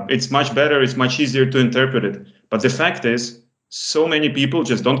 It's much better. It's much easier to interpret it. But the fact is, so many people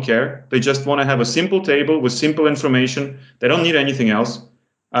just don't care. They just want to have a simple table with simple information. They don't need anything else.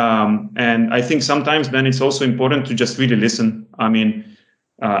 And I think sometimes then it's also important to just really listen. I mean,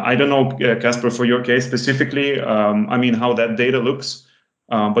 I don't know, Caspar, for your case specifically, how that data looks.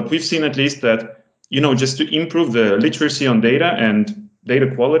 But we've seen at least that, just to improve the literacy on data and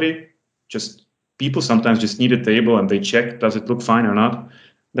data quality, just people sometimes just need a table and they check, does it look fine or not?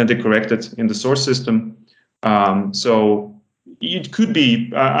 Then they correct it in the source system. So it could be,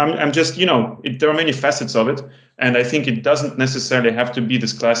 there are many facets of it. And I think it doesn't necessarily have to be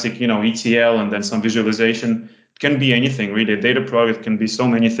this classic, ETL and then some visualization. It can be anything, really. A data product can be so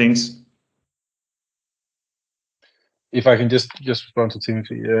many things. If I can just respond to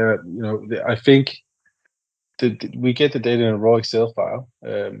Timothy, I think we get the data in a raw Excel file.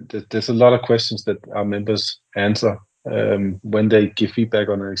 There's a lot of questions that our members answer when they give feedback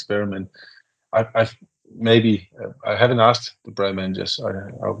on an experiment. I haven't asked the brand managers. I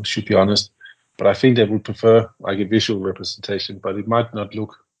should be honest, but I think they would prefer like a visual representation, but it might not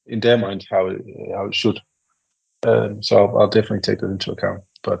look in their mind how it should. So I'll definitely take that into account.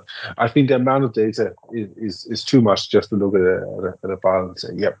 But I think the amount of data is too much just to look at a file and say,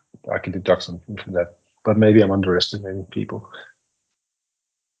 yep, I can deduct something from that. But maybe I'm underestimating people.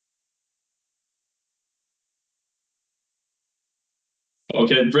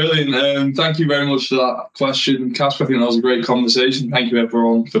 Okay, brilliant. Thank you very much for that question, Caspar. I think that was a great conversation. Thank you,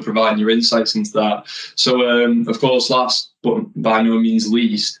 everyone, for providing your insights into that. So, of course, last but by no means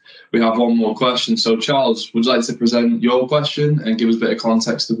least, we have one more question. So, Charles, would you like to present your question and give us a bit of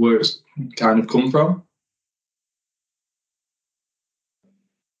context of where it's kind of come from?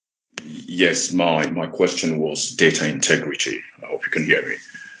 Yes, my question was data integrity. I hope you can hear me.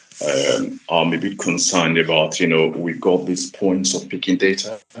 I'm a bit concerned about, we've got these points of picking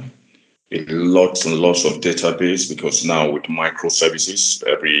data, lots and lots of database, because now with microservices,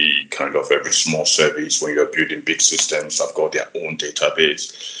 every small service, when you're building big systems, have got their own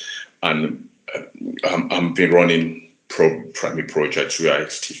database. And I've been running primary projects where I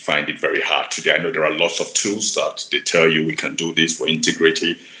still find it very hard today. I know there are lots of tools that they tell you we can do this for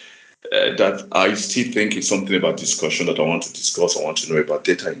integrity. That I still think is something about discussion that I want to discuss. I want to know about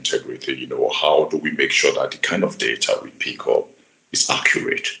data integrity. How do we make sure that the kind of data we pick up is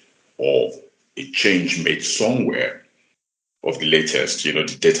accurate, or a change made somewhere of the latest,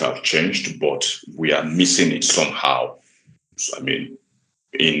 the data have changed, but we are missing it somehow.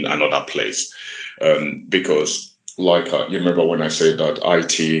 In another place. Because you remember when I said that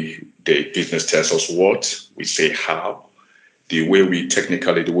IT, the business tells us what, we say how. The way we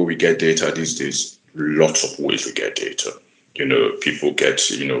get data these days, lots of ways we get data. People get,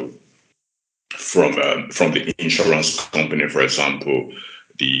 from the insurance company, for example,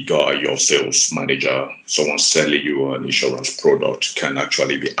 the guy, your sales manager, someone selling you an insurance product can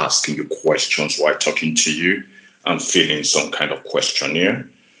actually be asking you questions while talking to you and filling some kind of questionnaire,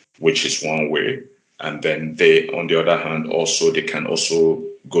 which is one way. And then they, on the other hand, they can also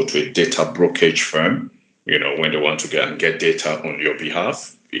go to a data brokerage firm, when they want to get data on your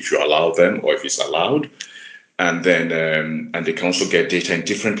behalf, if you allow them or if it's allowed. And then and they can also get data in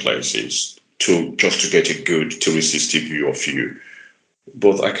different places to get a good 360 view of you.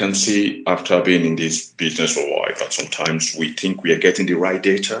 But I can see, after being in this business for a while, that sometimes we think we are getting the right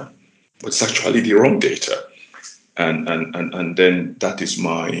data, but it's actually the wrong data. And then that is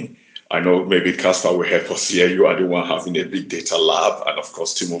I know maybe Caspar will help us here. You are the one having a big data lab, and of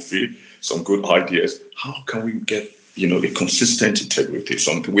course, Timofey, some good ideas. How can we get, a consistent integrity,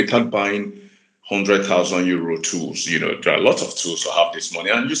 something without buying 100,000 euro tools? There are a lot of tools to have this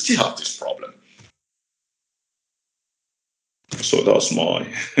money, and you still have this problem. So that's my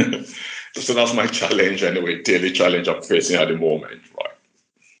challenge anyway, daily challenge I'm facing at the moment, right?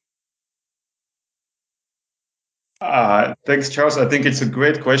 Thanks, Charles. I think it's a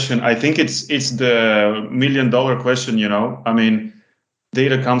great question. I think it's the $1 million question,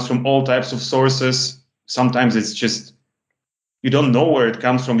 data comes from all types of sources. Sometimes it's just, you don't know where it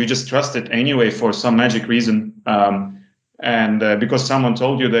comes from. You just trust it anyway for some magic reason. And because someone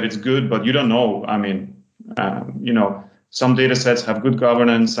told you that it's good, but you don't know. Some data sets have good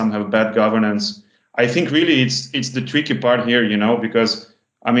governance, some have bad governance. I think really it's the tricky part here, because,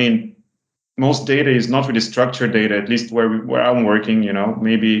 most data is not really structured data, at least where I'm working,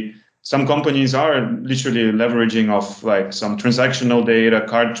 maybe some companies are literally leveraging off like some transactional data,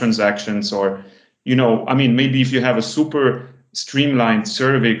 card transactions, or, maybe if you have a super streamlined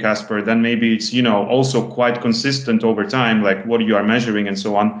survey, Caspar, then maybe it's, also quite consistent over time, like what you are measuring and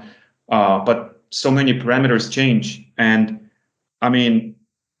so on. But so many parameters change. And I mean,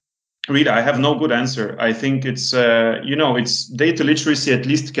 Rita, I have no good answer. I think it's it's data literacy at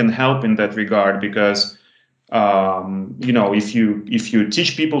least can help in that regard, because if you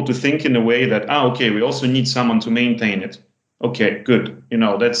teach people to think in a way that okay, we also need someone to maintain it. Okay, good.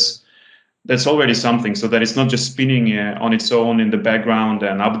 That's already something, so that it's not just spinning on its own in the background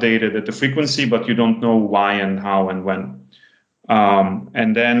and updated at the frequency, but you don't know why and how and when.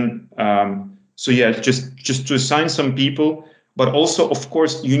 Just to assign some people. But also, of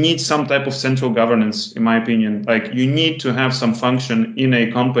course, you need some type of central governance, in my opinion. Like, you need to have some function in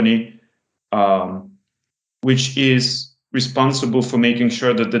a company which is responsible for making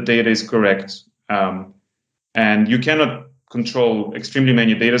sure that the data is correct. And you cannot control extremely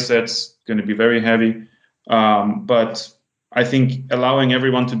many data sets. It's going to be very heavy. But I think allowing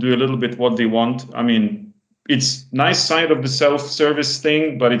everyone to do a little bit what they want, I mean, it's nice side of the self-service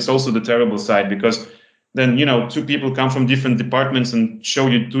thing, but it's also the terrible side, because then, two people come from different departments and show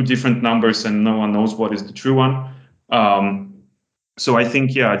you two different numbers and no one knows what is the true one. So I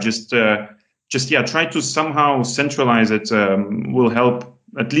think, try to somehow centralize it will help,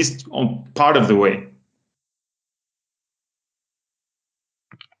 at least on part of the way.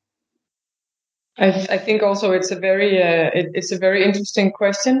 I think also it's a very interesting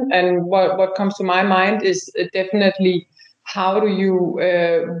question, and what comes to my mind is definitely, how do you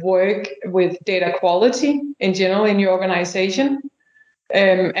work with data quality in general in your organization?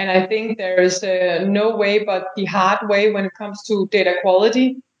 And I think there is no way but the hard way when it comes to data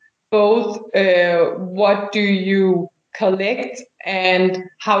quality. Both what do you collect and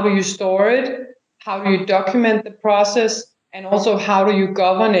how do you store it? How do you document the process? And also, how do you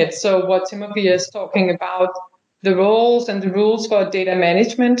govern it? So what Timofey is talking about, the roles and the rules for data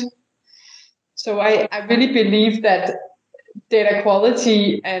management. So I really believe that data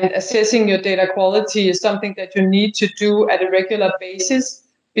quality and assessing your data quality is something that you need to do at a regular basis,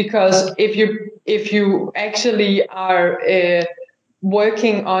 because if you actually are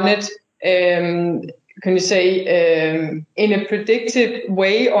working on it, can you say, in a predictive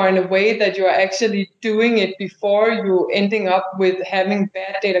way, or in a way that you are actually doing it before you ending up with having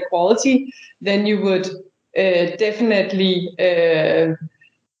bad data quality, then you would definitely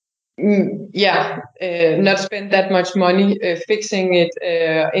not spend that much money fixing it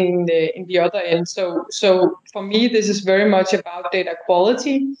in the other end. So for me, this is very much about data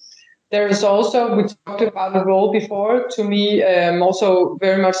quality. There is also, we talked about the role before. To me, I'm also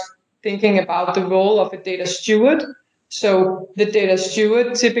very much thinking about the role of a data steward. So the data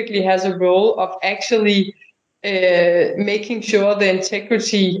steward typically has a role of actually making sure the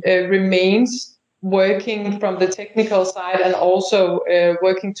integrity remains, working from the technical side and also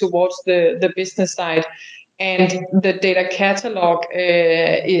working towards the business side. And the data catalog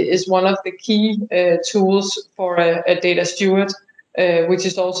is one of the key tools for a data steward, which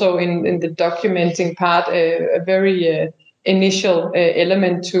is also in the documenting part a very initial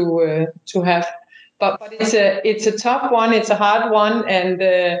element to have. But it's a tough one, it's a hard one, and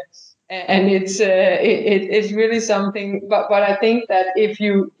it's really something. But I think that if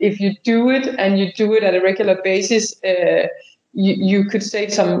you do it and you do it at a regular basis, you could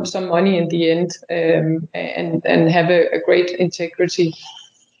save some money in the end, and have a great integrity.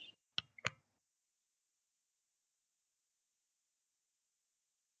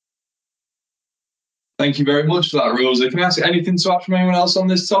 Thank you very much for that, Rosa. Can I ask anything to add from anyone else on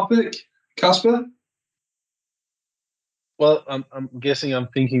this topic? Caspar? Well, I'm guessing I'm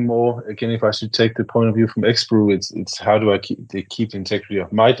thinking more, again, if I should take the point of view from ExBrew, it's how do I keep the integrity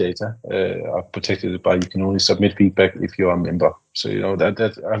of my data? I've protected it by, you can only submit feedback if you're a member. So,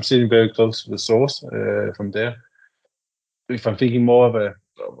 that I'm sitting very close to the source from there. If I'm thinking more of a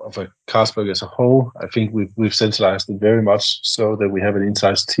Carlsberg as a whole, I think we've centralized it very much so that we have an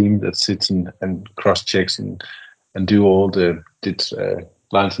insights team that sits and cross-checks and do all the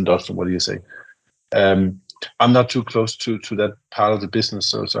lines and dots, and what do you say? I'm not too close to that part of the business,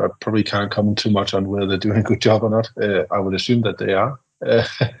 so I probably can't comment too much on whether they're doing a good job or not. I would assume that they are.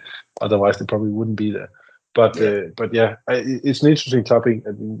 Otherwise, they probably wouldn't be there. But yeah, it's an interesting topic.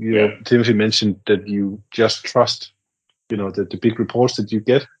 Timofey mentioned that you just trust, the big reports that you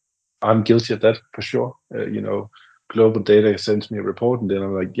get. I'm guilty of that for sure. Global Data sends me a report, and then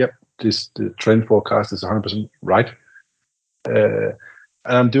I'm like, yep, the trend forecast is 100% right.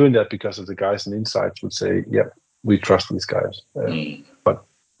 And I'm doing that because of the guys in Insights would say, yep, we trust these guys. But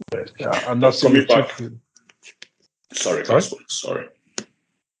I'm not coming back. Sorry, Caspar. Sorry.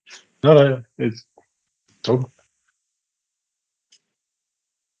 No, it's total.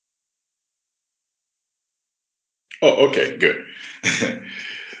 Oh, okay, good.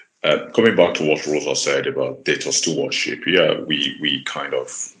 Coming back to what Rosa said about data stewardship, we kind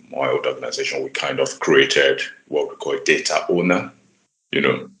of, my old organization, we kind of created what we call a data owner,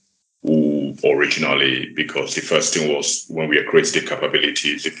 who originally, because the first thing was, when we created the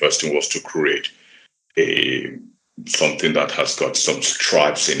capabilities, the first thing was to create something that has got some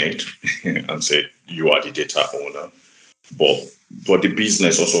stripes in it and say, you are the data owner. But the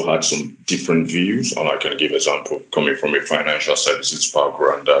business also had some different views, and I can give example coming from a financial services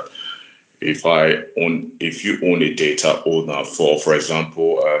background that if you own a data owner for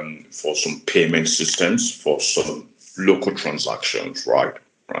example, for some payment systems, for some local transactions, right,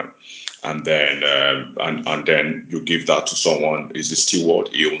 and then and then you give that to someone, is the steward,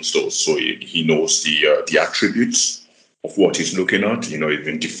 he owns those, so he knows the attributes of what he's looking at, it's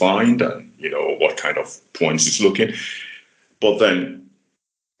been defined, and what kind of points he's looking. But then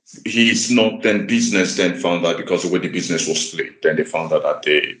he's not, then business then found that, because the way the business was split, then they found out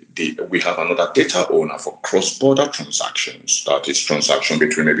that we have another data owner for cross-border transactions. That is transaction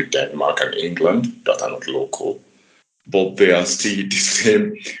between maybe Denmark and England that are not local, but they are still the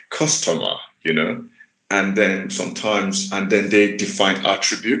same customer, and then sometimes, and then they define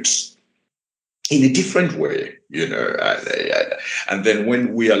attributes in a different way, and then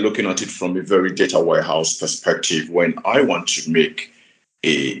when we are looking at it from a very data warehouse perspective, when I want to make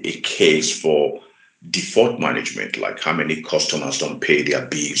a case for default management, like how many customers don't pay their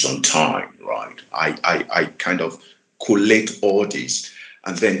bills on time, right? I kind of collate all these,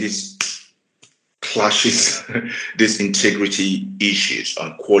 and then this clashes, these integrity issues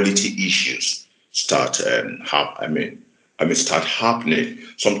and quality issues start start happening.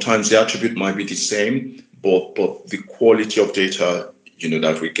 Sometimes the attribute might be the same, but the quality of data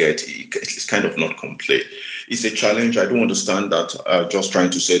that we get, it's kind of not complete. It's a challenge. I don't understand that. Just trying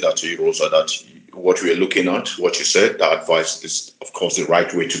to say that to you, Rosa, that what we are looking at, what you said, the advice is, of course, the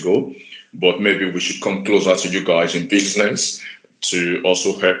right way to go. But maybe we should come closer to you guys in business to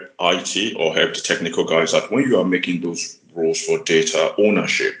also help IT or help the technical guys that when you are making those rules for data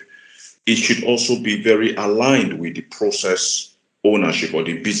ownership, it should also be very aligned with the process ownership or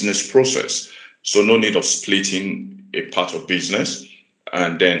the business process. So no need of splitting a part of business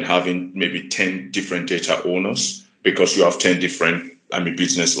and then having maybe 10 different data owners because you have 10 different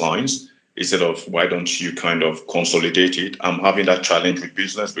business lines. Instead of, why don't you kind of consolidate it? I'm having that challenge with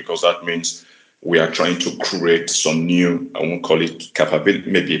business because that means we are trying to create some new, I won't call it capability,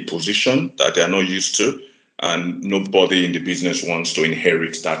 maybe a position that they are not used to. And nobody in the business wants to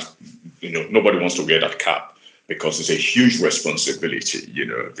inherit that, nobody wants to wear that cap because it's a huge responsibility,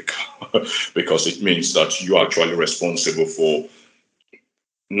 because it means that you are actually responsible for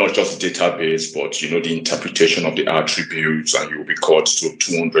not just the database, but, the interpretation of the attributes, and you'll be called to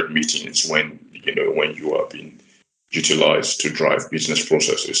 200 meetings when you are being utilized to drive business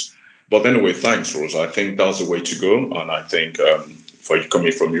processes. But anyway, thanks, Rosa. I think that's the way to go. And I think for you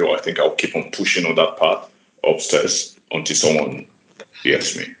coming from you, I think I'll keep on pushing on that path upstairs until someone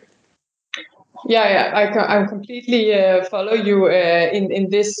hears me. Yeah, I completely follow you in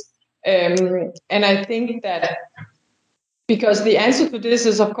this. And I think that because the answer to this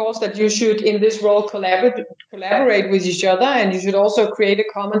is, of course, that you should, in this role, collaborate with each other, and you should also create a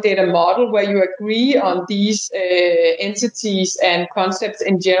common data model where you agree on these entities and concepts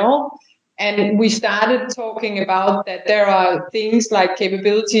in general. And we started talking about that there are things like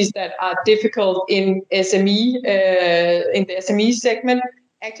capabilities that are difficult in SME, in the SME segment.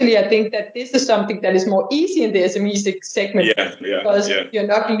 Actually, I think that this is something that is more easy in the SME segment because you're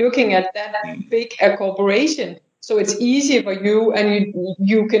not looking at that big a corporation. So it's easier for you, and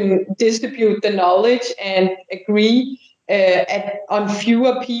you can distribute the knowledge and agree on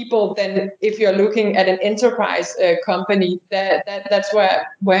fewer people than if you're looking at an enterprise company. That's where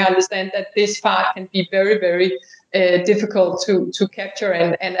I understand that this part can be very, very difficult to capture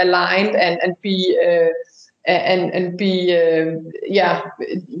and align and be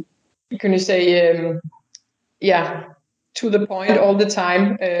can you say to the point all the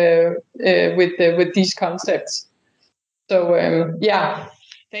time with these concepts. So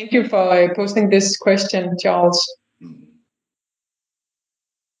thank you for posting this question, Charles.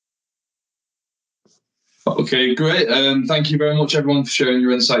 Okay, great. Thank you very much, everyone, for sharing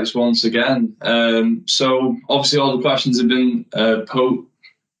your insights once again. So obviously all the questions have been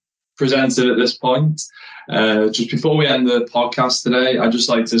presented at this point. Just before we end the podcast today, I'd just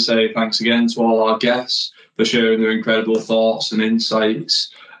like to say thanks again to all our guests for sharing their incredible thoughts and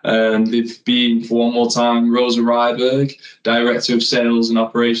insights. They've been, for one more time, Rosa Ryberg, Director of Sales and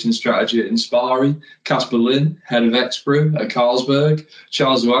Operations Strategy at Inspari, Caspar Lyhne, Head of ExBrew at Carlsberg,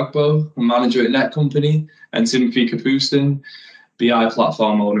 Charles Uagboe, Manager at Netcompany, and Timofey Kapustin, BI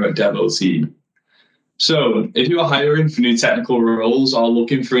platform owner at Devoteam. So if you are hiring for new technical roles or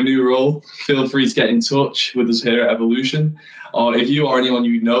looking for a new role, feel free to get in touch with us here at Evolution. Or if you or anyone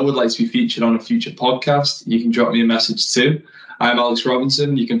you know would like to be featured on a future podcast, you can drop me a message too. I'm Alex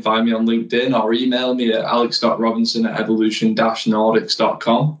Robinson. You can find me on LinkedIn or email me at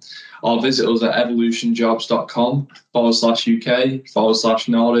alex.robinson@evolution-nordics.com or visit us at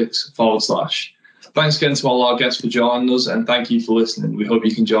evolutionjobs.com/UK/Nordics/. Thanks again to all our guests for joining us, and thank you for listening. We hope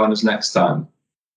you can join us next time.